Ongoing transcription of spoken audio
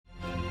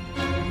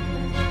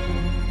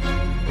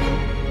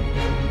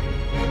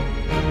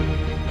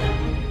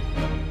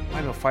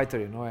fighter,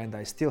 you know, and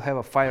I still have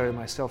a fire in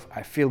myself.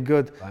 I feel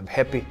good. I'm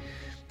happy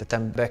that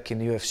I'm back in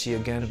the UFC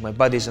again. My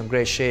body's in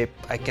great shape.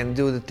 I can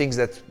do the things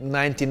that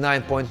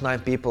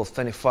 99.9 people,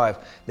 25,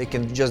 they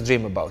can just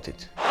dream about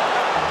it.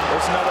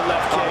 There's another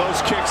left kick.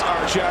 Those kicks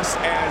are just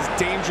as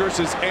dangerous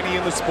as any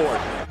in the sport.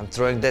 I'm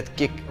throwing that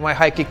kick. My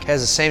high kick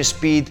has the same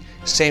speed,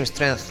 same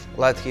strength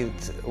like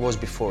it was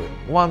before.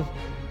 One,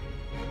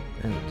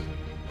 and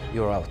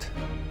you're out.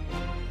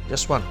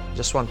 Just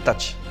one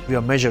touch. We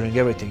are measuring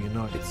everything, you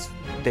know.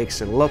 It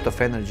takes a lot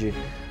of energy,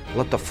 a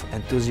lot of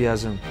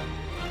enthusiasm,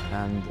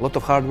 and a lot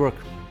of hard work.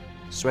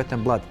 Sweat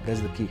and blood, that's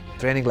the key.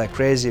 Training like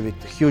crazy with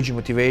huge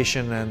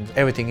motivation, and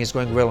everything is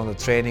going well on the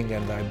training,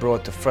 and I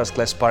brought a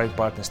first-class sparring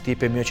partner.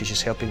 Stipe Miocic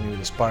is helping me with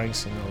the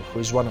sparrings, you know, who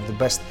is one of the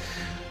best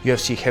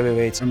UFC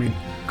heavyweights. I mean,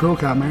 Cro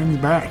Cop, man, he's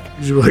back.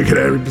 He's really good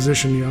at every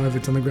position, you know, if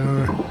it's on the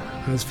ground or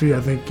on his feet.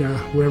 I think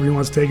wherever he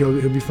wants to take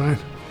it, he'll be fine.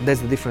 That's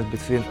the difference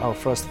between our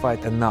first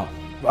fight and now.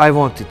 I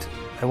want it.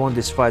 I want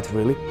this fight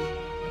really.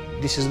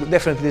 This is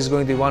definitely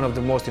going to be one of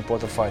the most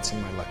important fights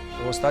in my life.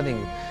 I was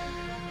studying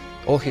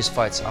all his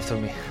fights after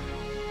me.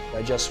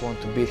 I just want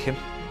to beat him.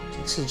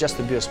 This is just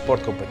to be a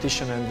sport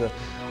competition, and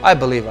I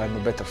believe I'm a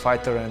better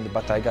fighter,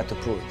 but I got to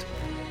prove it.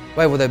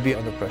 Why would I be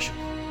under pressure?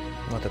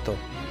 Not at all.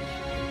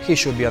 He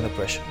should be under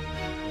pressure.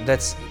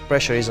 That's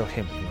pressure is on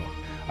him. You know.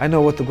 I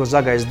know what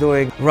Gonzaga is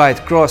doing. Right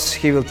cross,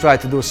 he will try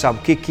to do some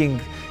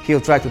kicking.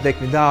 He'll try to take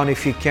me down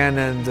if he can,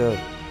 and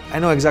I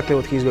know exactly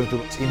what he's going to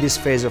do. In this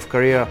phase of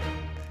career,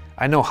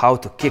 I know how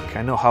to kick,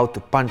 I know how to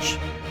punch,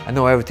 I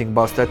know everything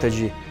about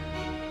strategy.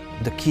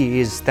 The key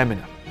is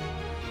stamina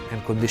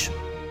and condition.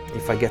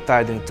 If I get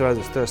tired in the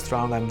third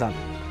round, I'm done.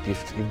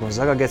 If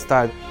Gonzaga gets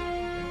tired,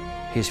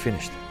 he's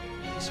finished.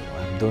 So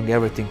I'm doing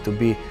everything to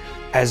be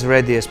as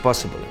ready as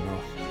possible. You know,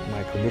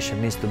 my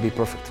condition needs to be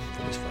perfect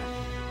for this fight.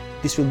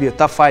 This will be a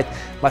tough fight,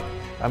 but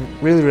I'm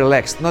really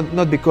relaxed.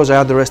 Not because I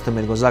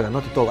underestimate Gonzaga,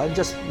 not at all. I'm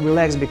just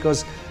relaxed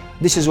because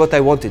this is what I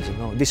wanted, you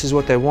know. This is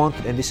what I want,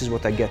 and this is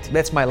what I get.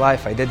 That's my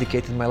life. I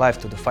dedicated my life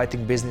to the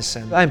fighting business,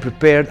 and I'm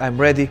prepared. I'm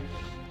ready.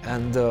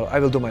 And I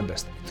will do my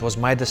best. It was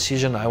my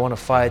decision. I want to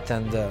fight,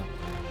 and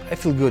I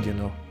feel good, you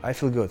know. I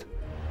feel good.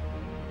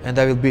 And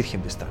I will beat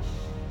him this time.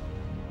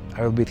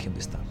 I will beat him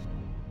this time.